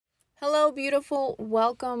Hello beautiful,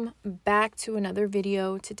 welcome back to another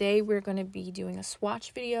video. Today we're going to be doing a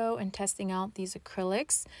swatch video and testing out these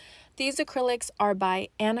acrylics. These acrylics are by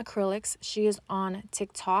Acrylic. She is on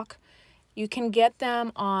TikTok. You can get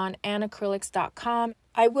them on acrylics.com.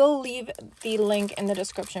 I will leave the link in the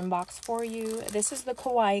description box for you. This is the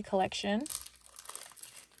Kawaii collection.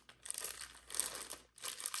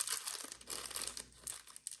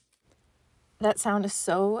 That sound is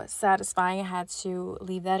so satisfying. I had to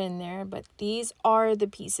leave that in there. But these are the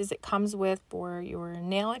pieces it comes with for your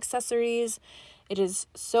nail accessories. It is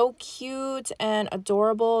so cute and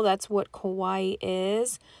adorable. That's what Kawaii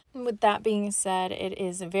is. And with that being said, it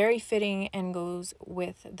is very fitting and goes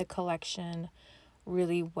with the collection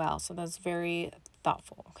really well. So that's very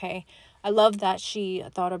thoughtful, okay? I love that she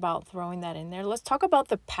thought about throwing that in there. Let's talk about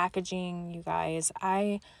the packaging, you guys.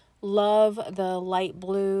 I love the light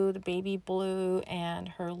blue, the baby blue, and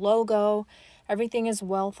her logo. Everything is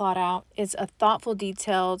well thought out. It's a thoughtful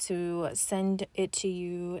detail to send it to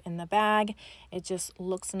you in the bag. It just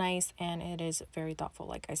looks nice and it is very thoughtful,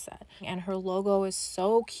 like I said. And her logo is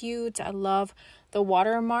so cute. I love the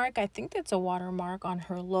watermark. I think it's a watermark on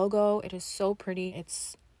her logo. It is so pretty.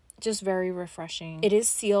 It's just very refreshing. It is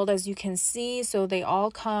sealed, as you can see, so they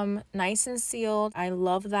all come nice and sealed. I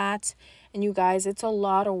love that. And you guys, it's a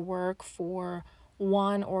lot of work for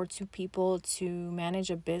one or two people to manage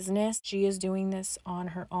a business. She is doing this on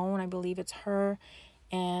her own. I believe it's her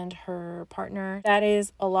and her partner. That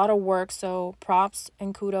is a lot of work, so props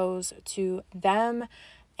and kudos to them.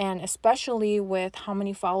 And especially with how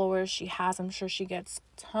many followers she has, I'm sure she gets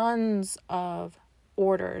tons of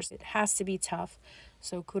orders. It has to be tough.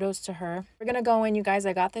 So kudos to her. We're gonna go in, you guys.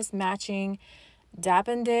 I got this matching dap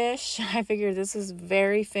and dish. I figured this is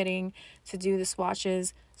very fitting to do the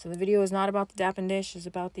swatches. So the video is not about the dap and dish, it's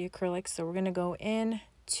about the acrylics. So we're gonna go in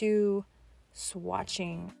to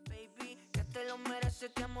swatching.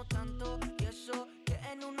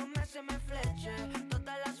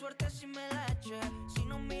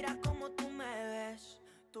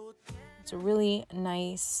 It's a really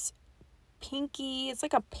nice pinky, it's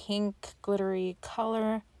like a pink glittery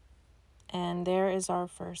color. And there is our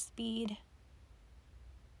first bead.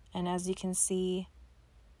 And as you can see,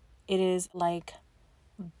 it is like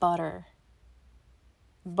butter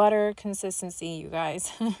consistency, you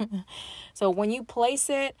guys. So when you place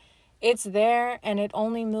it, it's there and it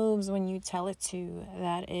only moves when you tell it to.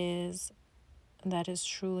 That is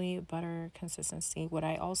truly butter consistency. What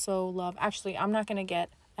I also love, actually, I'm not going to get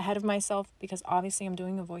ahead of myself because obviously I'm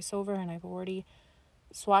doing a voiceover and I've already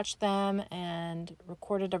swatched them and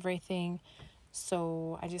recorded everything,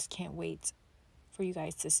 so I just can't wait for you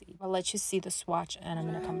guys to see. I'll let you see the swatch and I'm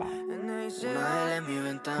gonna come back.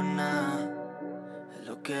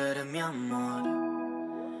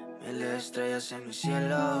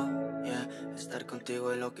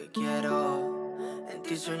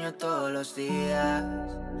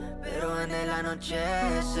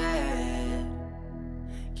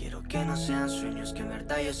 Quiero que no sean sueños, que en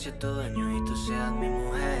verdad yo sea tu dueño y tú seas mi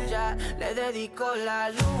mujer. Ya le dedico la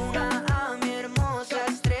luna a mi hermosa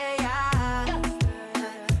estrella.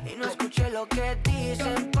 Y no escuché lo que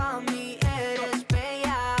dicen, pa' mí eres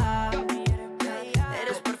bella.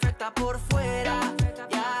 Eres perfecta por fuera,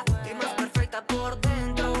 ya, y más perfecta por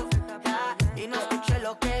dentro, ya. Y no escuché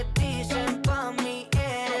lo que dicen, pa' mí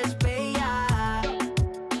eres bella.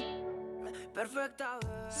 Perfecta.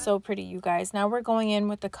 So pretty, you guys. Now we're going in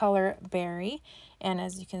with the color Berry, and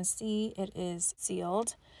as you can see, it is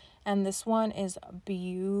sealed. And this one is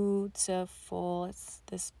beautiful. It's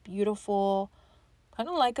this beautiful, kind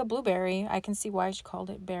of like a blueberry. I can see why she called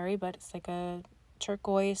it berry, but it's like a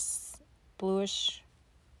turquoise bluish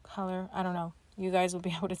color. I don't know, you guys will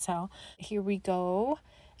be able to tell. Here we go,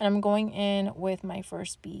 and I'm going in with my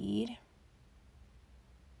first bead.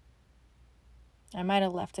 I might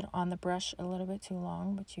have left it on the brush a little bit too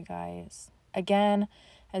long, but you guys, again,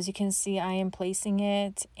 as you can see, I am placing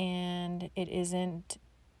it and it isn't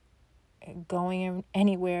going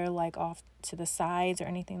anywhere like off to the sides or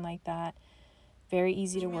anything like that. Very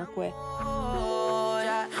easy to work with.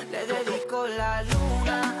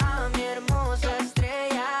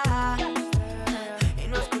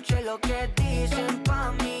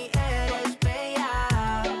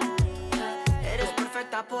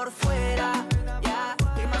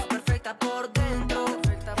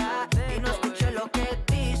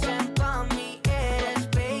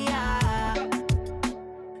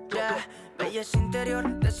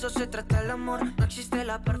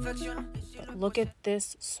 But look at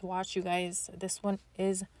this swatch, you guys. This one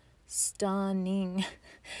is stunning.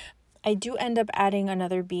 I do end up adding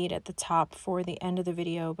another bead at the top for the end of the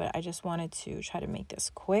video, but I just wanted to try to make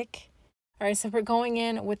this quick. All right, so we're going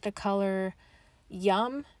in with the color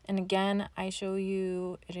Yum. And again, I show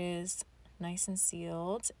you it is nice and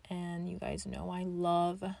sealed. And you guys know I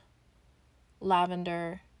love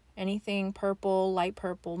lavender. Anything purple, light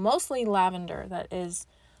purple, mostly lavender. That is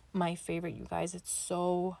my favorite, you guys. It's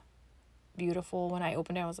so beautiful. When I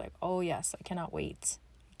opened it, I was like, oh yes, I cannot wait.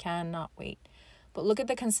 I cannot wait. But look at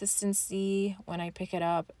the consistency when I pick it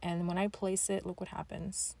up, and when I place it, look what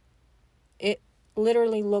happens. It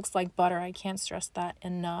literally looks like butter. I can't stress that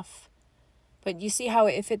enough. But you see how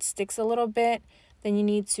if it sticks a little bit, then you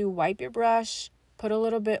need to wipe your brush, put a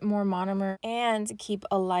little bit more monomer, and keep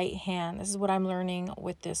a light hand. This is what I'm learning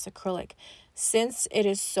with this acrylic. Since it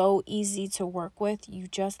is so easy to work with, you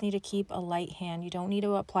just need to keep a light hand. You don't need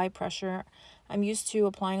to apply pressure. I'm used to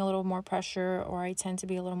applying a little more pressure, or I tend to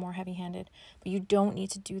be a little more heavy-handed. But you don't need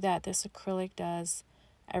to do that. This acrylic does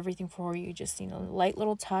everything for you. You just need a light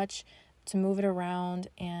little touch to move it around,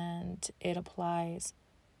 and it applies,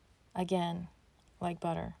 again, like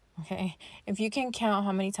butter, okay? If you can count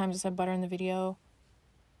how many times I said butter in the video,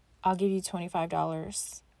 I'll give you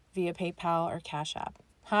 $25 via PayPal or Cash App.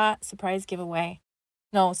 Ha, surprise giveaway.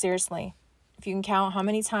 No, seriously. If you can count how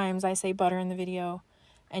many times I say butter in the video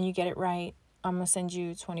and you get it right, I'm going to send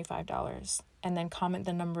you $25. And then comment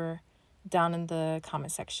the number down in the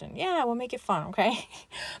comment section. Yeah, we'll make it fun, okay?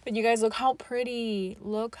 But you guys, look how pretty.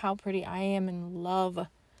 Look how pretty. I am in love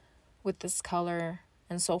with this color.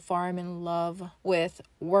 And so far, I'm in love with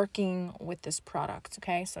working with this product,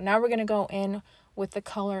 okay? So now we're going to go in with the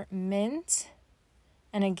color Mint.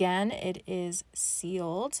 And again, it is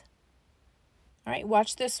sealed. All right,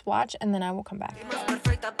 watch this swatch, and then I will come back.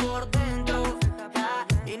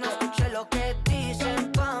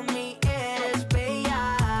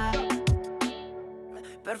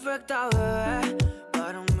 Perfecta, bebé,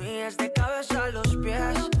 para mí es de cabeza a los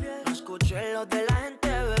pies. No escuché lo de la gente,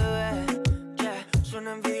 bebé. Yeah,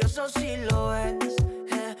 suena envidioso si lo ves.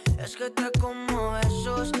 Es que te como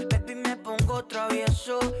esos, baby, me pongo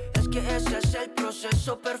travieso. Es que ese es el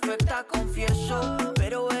proceso, perfecta, confieso.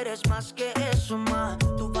 Pero eres más que eso, ma.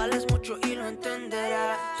 Tú vales mucho y lo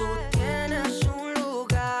entenderás. Tú tienes un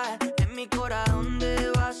lugar en mi corazón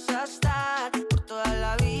donde vas a estar por toda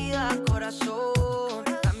la vida, corazón.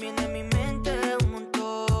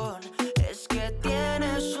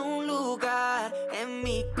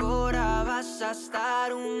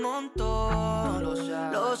 Estar un montón,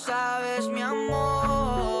 lo sabes, mi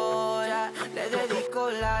amor. Ya le dedico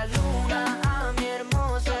la luna a mi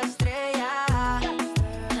hermosa estrella.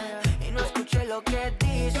 Y no escuché lo que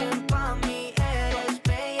dicen, pa' mí eres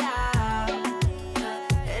bella.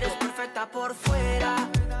 Eres perfecta por fuera,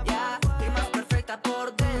 ya, y más perfecta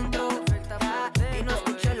por dentro. Ya, y no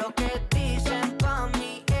escuché lo que dicen, pa'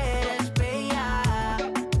 mí eres bella.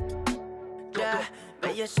 Ya,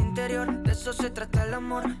 belleza interior, de eso se trata el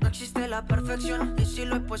amor. No existe la perfección, y si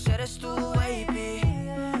lo es, pues eres tú, baby.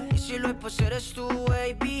 Y si lo es, pues eres tú,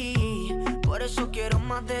 baby. Por eso quiero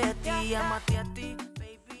más de ti, amate a ti,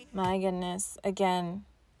 baby. My goodness, again,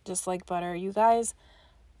 just like butter. You guys,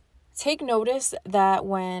 take notice that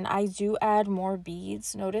when I do add more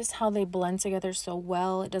beads, notice how they blend together so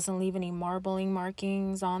well. It doesn't leave any marbling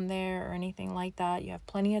markings on there or anything like that. You have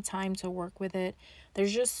plenty of time to work with it.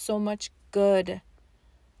 There's just so much good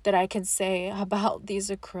that I could say about these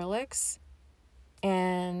acrylics,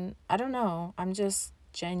 and I don't know, I'm just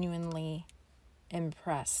genuinely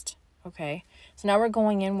impressed. Okay, so now we're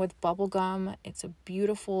going in with bubblegum. It's a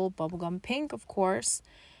beautiful bubblegum pink, of course.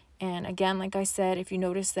 And again, like I said, if you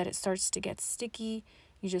notice that it starts to get sticky,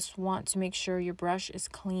 you just want to make sure your brush is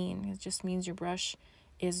clean. It just means your brush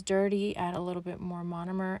is dirty. Add a little bit more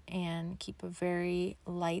monomer and keep a very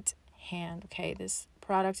light hand. Okay, this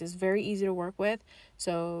product is very easy to work with,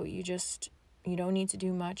 so you don't need to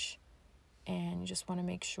do much, and you just want to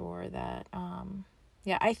make sure that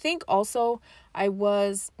yeah, I think also I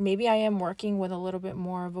am working with a little bit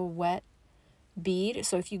more of a wet bead.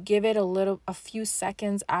 So if you give it a few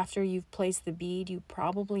seconds after you've placed the bead, you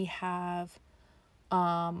probably have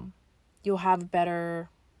you'll have better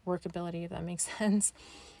workability, if that makes sense.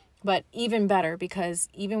 But even better, because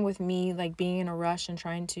even with me like being in a rush and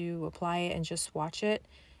trying to apply it and just watch it,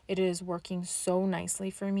 it is working so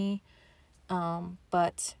nicely for me.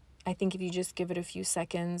 But I think if you just give it a few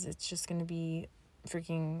seconds, it's just going to be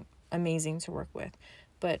freaking amazing to work with.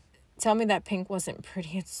 But tell me that pink wasn't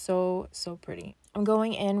pretty. It's so pretty. I'm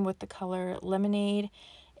going in with the color Lemonade,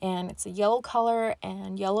 and it's a yellow color,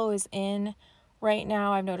 and yellow is in Right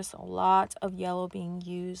now, I've noticed a lot of yellow being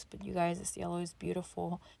used, but you guys, this yellow is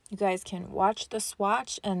beautiful. You guys can watch the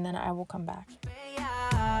swatch and then I will come back.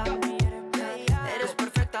 Eres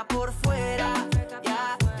perfecta por fuera,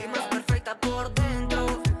 ya, y más perfecta por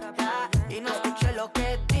dentro, ya, y no escuché lo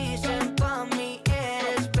que dicen, pa' mí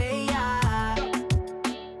eres bella.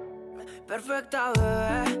 Perfecta,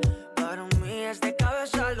 bebé, para mí es de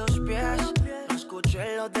cabeza a los pies. No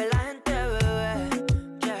escuché lo de la gente, bebé,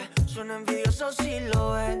 yeah, son envidiosos si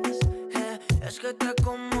lo ves. Es que te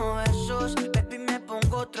como besos, baby, me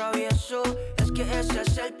pongo travieso. Es que ese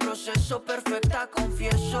es el proceso, perfecta,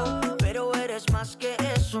 confieso. Pero eres más que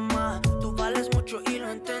eso, ma. Tú vales mucho y lo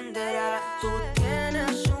entenderás. Tú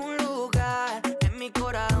tienes un lugar en mi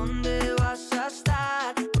corazón donde vas a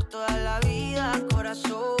estar por toda la vida,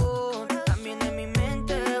 corazón. También en mi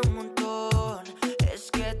mente un montón. Es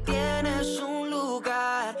que tienes un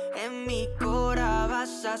lugar en mi corazón,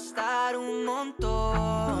 vas a estar un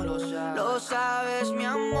montón. Lo sabes, mi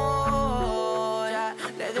amor. Ya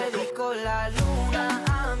le dedico la luna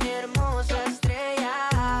a mi hermosa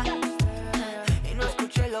estrella. Y no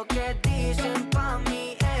escuché lo que dicen, pa'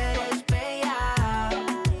 mí eres bella.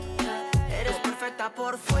 Eres perfecta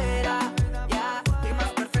por fuera, ya, y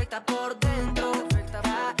más perfecta por dentro,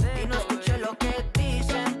 ya, y no escuché lo que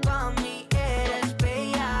dicen, pa' mí eres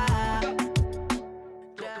bella.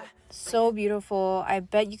 So beautiful. I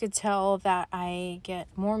bet you could tell that I get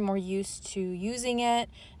more and more used to using it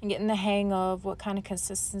and getting the hang of what kind of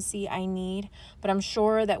consistency I need. But I'm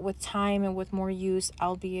sure that with time and with more use,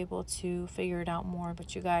 I'll be able to figure it out more.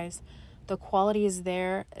 But you guys, the quality is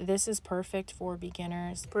there. This is perfect for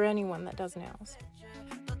beginners, for anyone that does nails.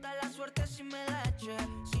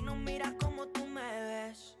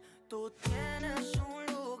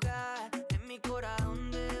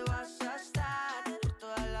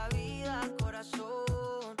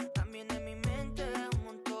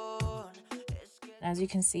 As you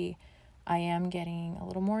can see, I am getting a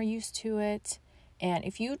little more used to it. And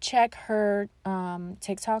if you check her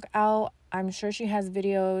TikTok out, I'm sure she has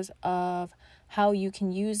videos of how you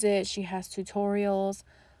can use it. She has tutorials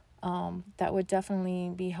that would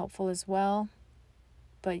definitely be helpful as well.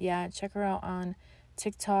 But yeah, check her out on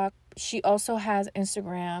TikTok. She also has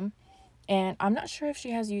Instagram, and I'm not sure if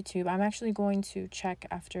she has YouTube. I'm actually going to check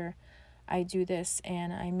after I do this,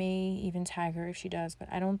 and I may even tag her if she does, but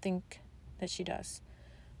I don't think that she does.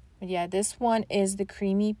 But yeah, this one is the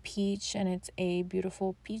creamy peach, and it's a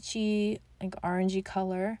beautiful peachy, like orangey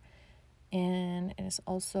color, and it is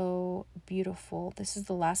also beautiful. This is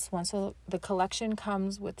the last one. So the collection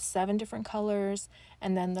comes with 7 different colors,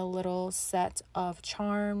 and then the little set of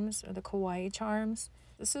charms, or the Kawaii charms.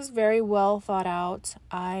 This is very well thought out.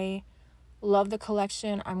 I love the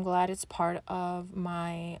collection. I'm glad it's part of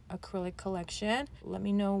my acrylic collection. Let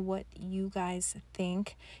me know what you guys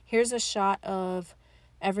think. Here's a shot of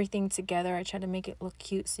everything together. I tried to make it look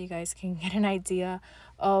cute so you guys can get an idea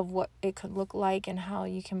of what it could look like and how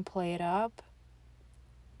you can play it up.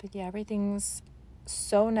 But yeah, everything's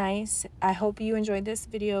so nice. I hope you enjoyed this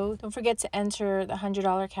video. Don't forget to enter the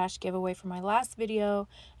 $100 cash giveaway for my last video,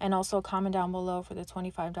 and also comment down below for the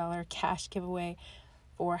 $25 cash giveaway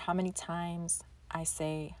for how many times I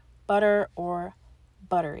say butter or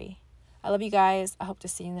buttery. I love you guys. I hope to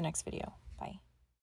see you in the next video. Bye.